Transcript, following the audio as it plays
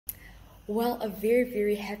Well, a very,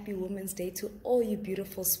 very happy Women's Day to all you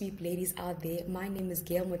beautiful, sweet ladies out there. My name is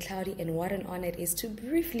Gail Motlhaudi, and what an honor it is to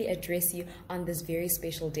briefly address you on this very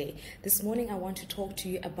special day. This morning, I want to talk to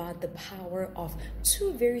you about the power of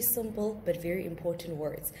two very simple but very important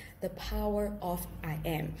words. The power of I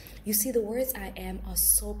am. You see, the words I am are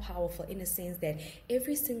so powerful in a sense that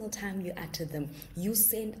every single time you utter them, you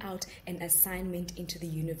send out an assignment into the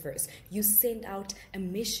universe. You send out a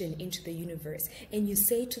mission into the universe, and you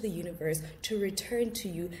say to the universe, to return to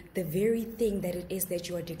you the very thing that it is that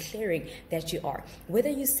you are declaring that you are. Whether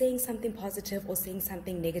you're saying something positive or saying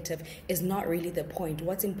something negative is not really the point.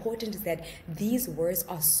 What's important is that these words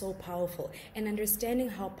are so powerful, and understanding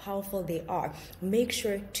how powerful they are, make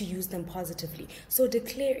sure to use them positively. So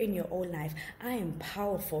declare in your own life, I am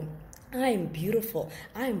powerful, I am beautiful,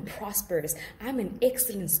 I am prosperous, I'm an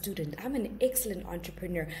excellent student, I'm an excellent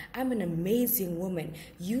entrepreneur, I'm an amazing woman.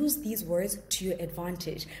 Use these words to your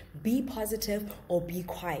advantage. Be positive or be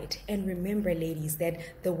quiet. And remember, ladies, that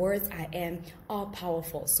the words I am are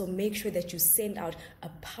powerful. So make sure that you send out a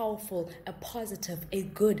powerful, a positive, a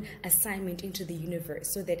good assignment into the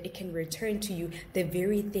universe so that it can return to you the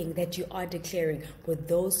very thing that you are declaring with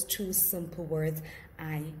those two simple words,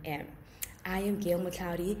 I am. I am Gail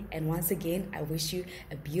Motlhaudi, and once again, I wish you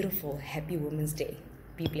a beautiful, happy Women's Day.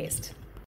 Be blessed.